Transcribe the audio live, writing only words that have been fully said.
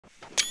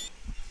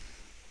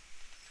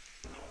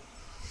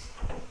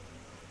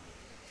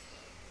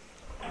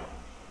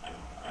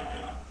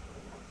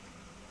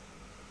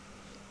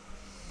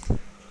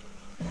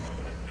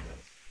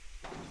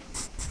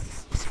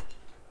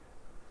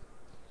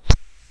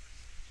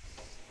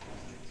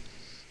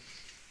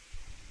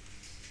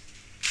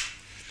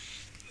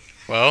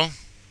Well,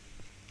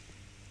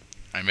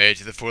 I made it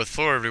to the 4th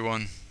floor,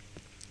 everyone.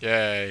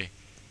 Yay.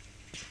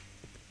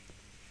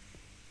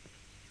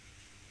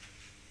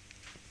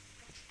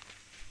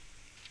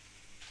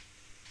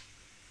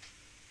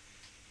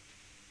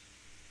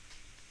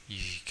 You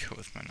go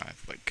with my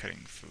knife like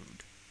cutting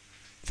food.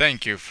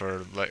 Thank you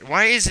for, like,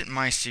 why is it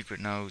my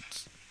secret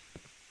notes?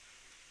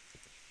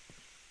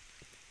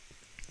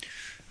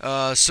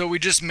 So we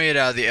just made it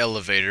out of the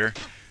elevator.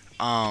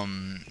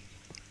 Um,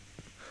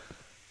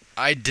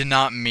 I did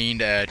not mean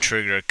to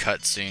trigger a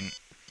cutscene.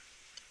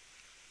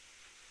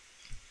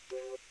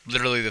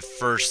 Literally the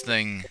first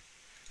thing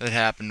that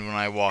happened when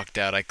I walked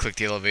out, I clicked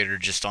the elevator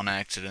just on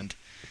accident.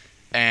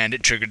 And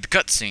it triggered the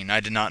cutscene. I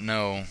did not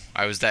know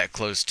I was that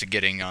close to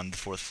getting on the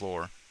 4th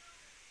floor.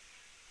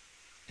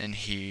 And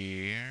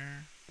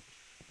here...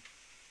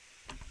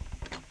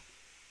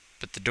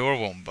 But the door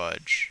won't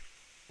budge.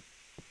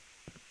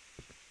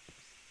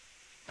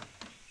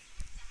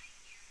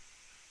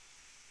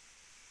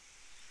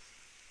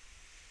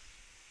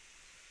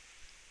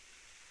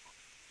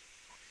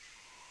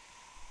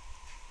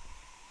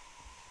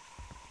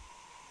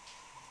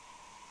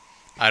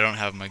 I don't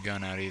have my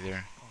gun out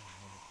either.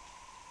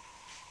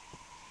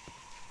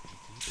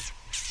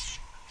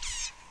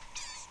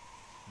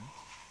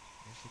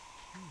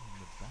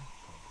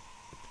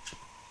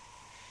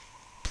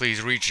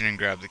 Please reach in and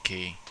grab the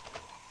key.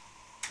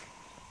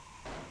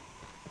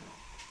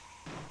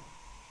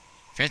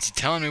 Fancy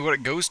telling me what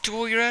it goes to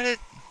while you're at it?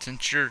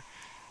 Since you're...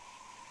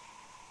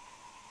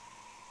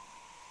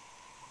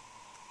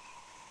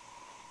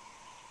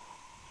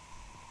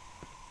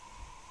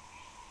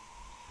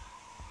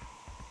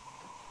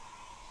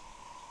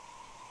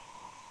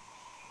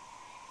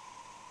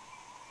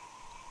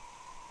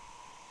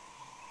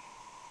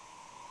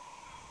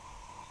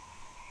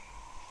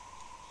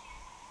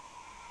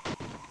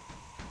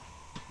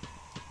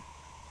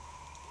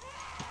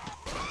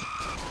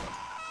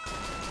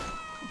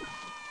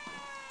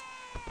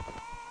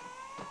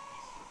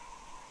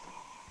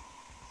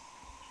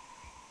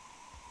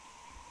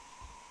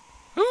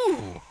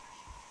 Ooh!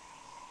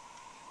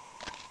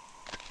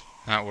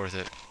 Not worth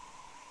it.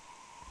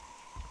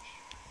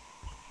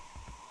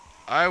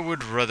 I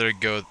would rather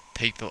go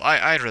take the...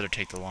 I'd rather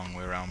take the long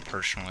way around,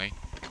 personally.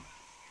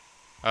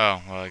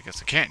 Oh, well, I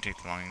guess I can't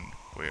take the long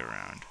way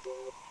around.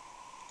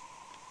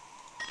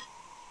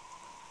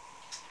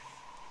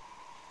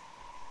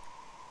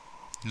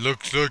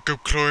 Looks like I'm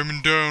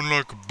climbing down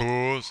like a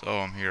boss. Oh,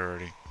 I'm here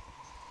already.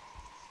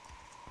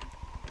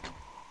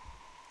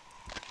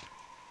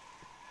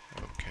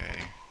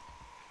 Okay.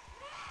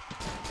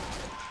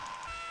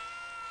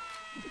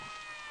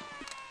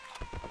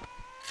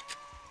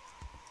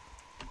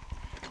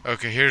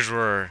 Okay, here's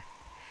where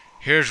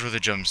the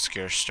jump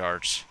scare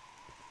starts.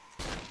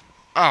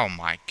 Oh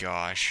my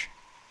gosh.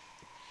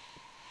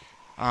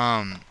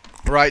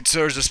 Right, so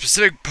there's a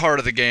specific part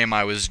of the game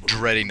I was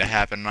dreading to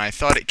happen, and I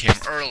thought it came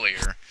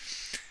earlier.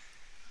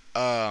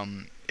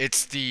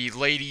 It's the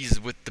ladies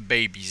with the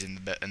babies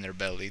in their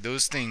belly.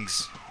 Those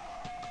things.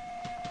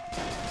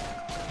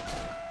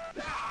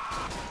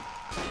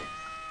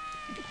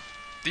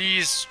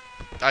 These,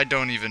 I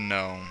don't even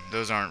know.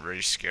 Those aren't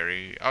very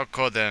scary. I'll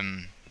call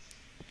them...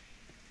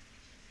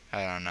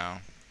 I don't know.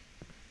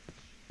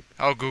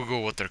 I'll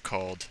Google what they're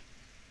called.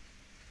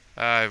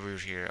 We're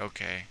here.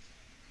 Okay.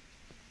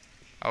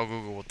 I'll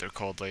Google what they're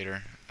called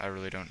later. I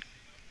really don't.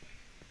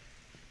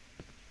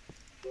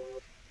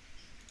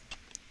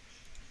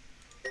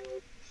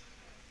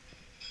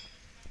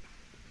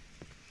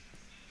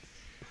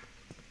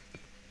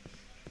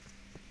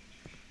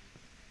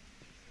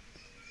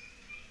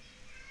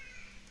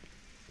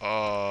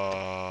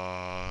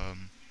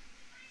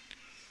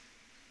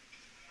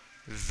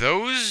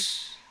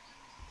 Those?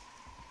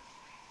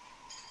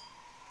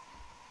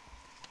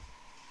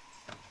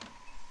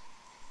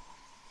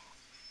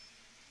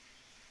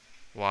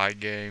 Why,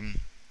 game?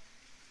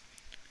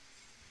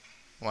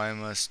 Why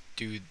must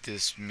do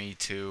this me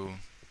too?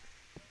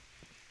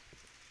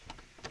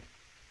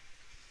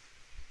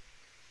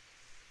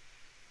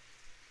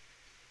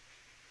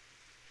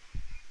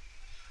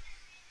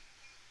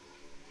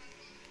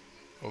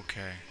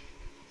 Okay.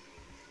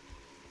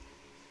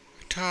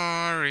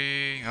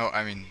 Atari. Oh,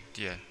 I mean,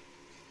 yeah.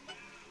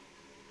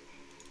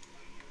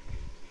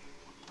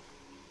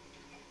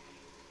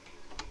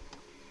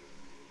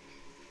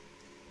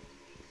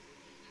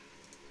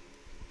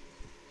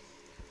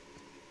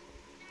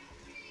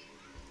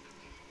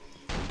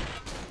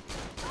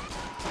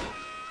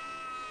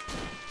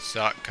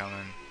 Sock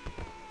coming.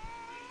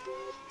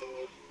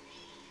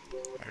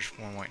 There's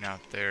one waiting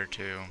out there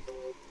too.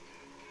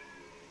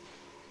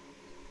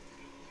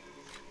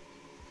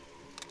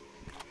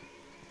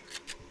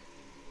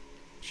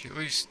 Should you at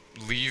least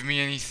leave me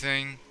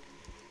anything?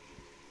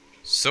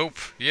 Soap?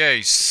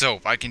 Yay,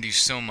 soap. I can do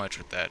so much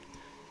with that.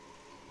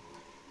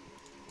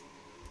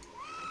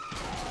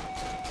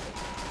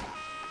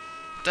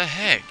 What the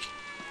heck?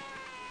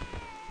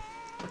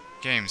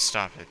 Game,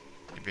 stop it.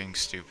 You're being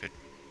stupid.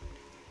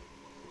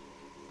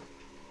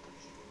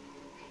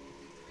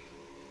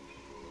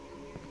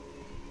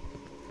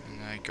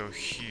 go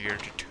here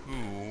to 2.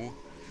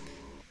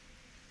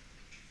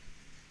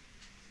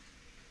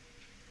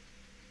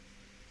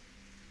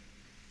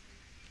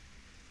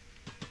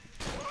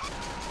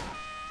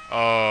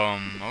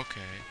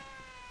 Okay.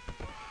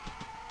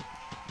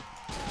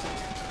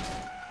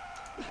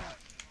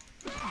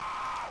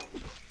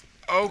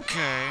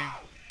 Okay.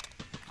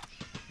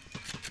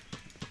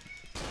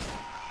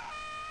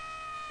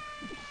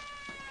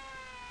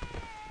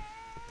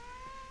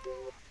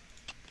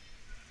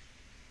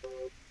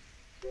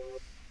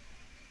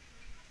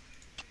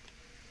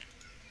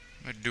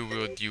 I'm gonna dual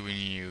wield you and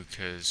you,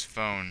 cause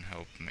phone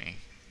helped me.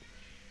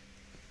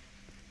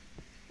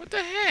 What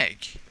the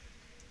heck?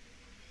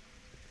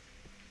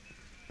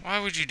 Why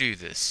would you do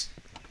this?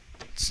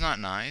 It's not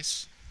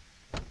nice.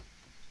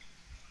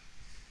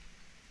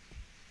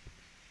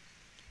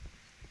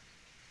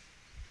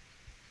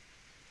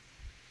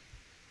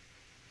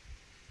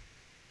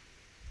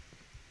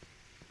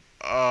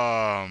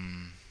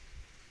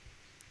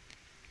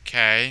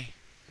 Okay.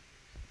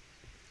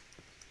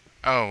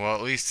 Oh, well,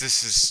 at least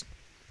this is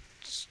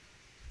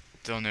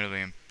still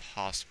nearly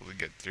impossible to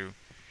get through.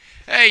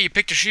 Hey, you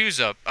picked your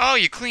shoes up. Oh,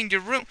 you cleaned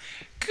your room.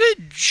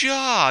 Good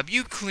job.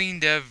 You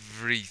cleaned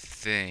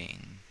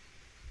everything.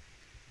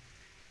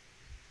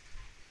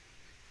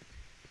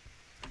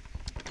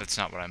 That's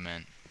not what I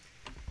meant.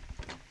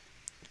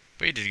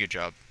 But you did a good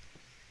job.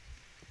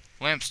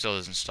 Lamp still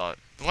doesn't stop.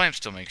 The lamp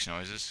still makes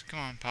noises. Come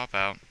on, pop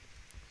out.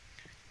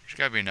 There's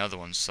gotta be another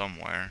one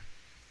somewhere.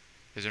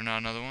 Is there not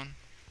another one?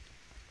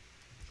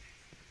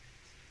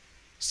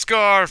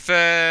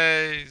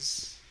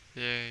 Scarface!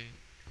 Yay.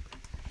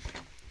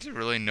 Is there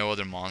really no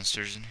other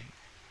monsters in here?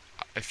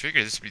 I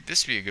figured this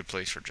would be a good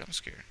place for a jump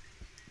scare.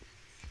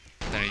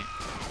 Then he...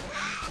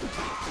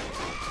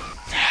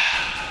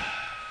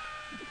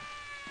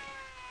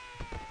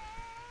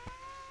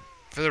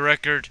 For the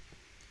record,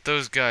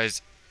 those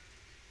guys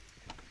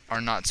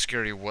are not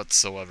scary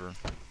whatsoever.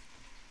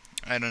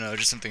 I don't know,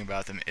 just something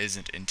about them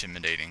isn't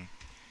intimidating.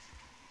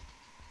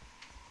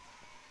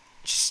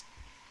 Just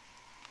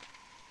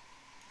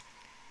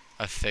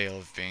a fail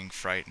of being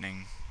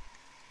frightening.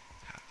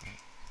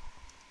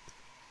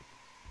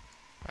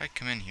 What did I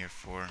come in here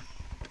for?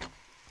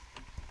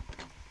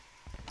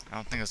 I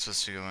don't think I'm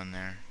supposed to go in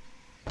there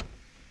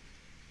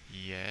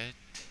yet.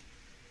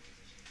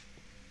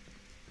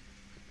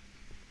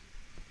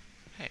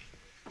 Hey.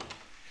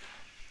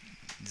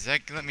 Does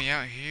that let me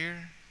out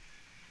here?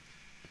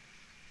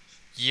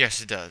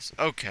 Yes, it does.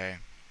 Okay.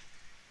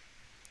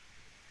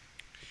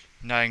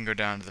 Now I can go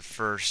down to the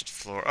first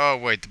floor. Oh,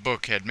 wait, the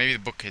bookhead. Maybe the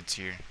bookhead's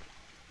here.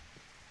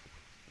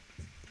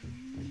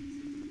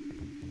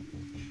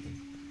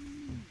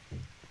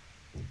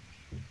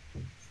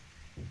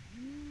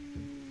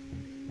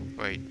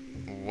 Wait,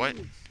 what?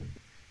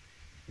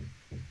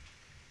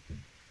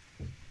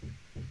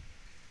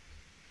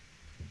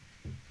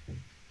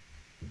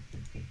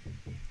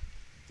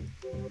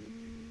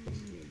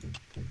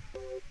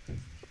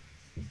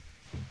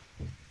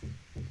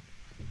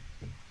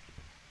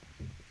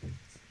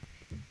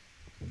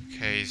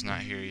 Okay, he's not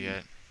here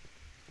yet.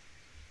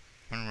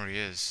 I wonder where he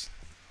is.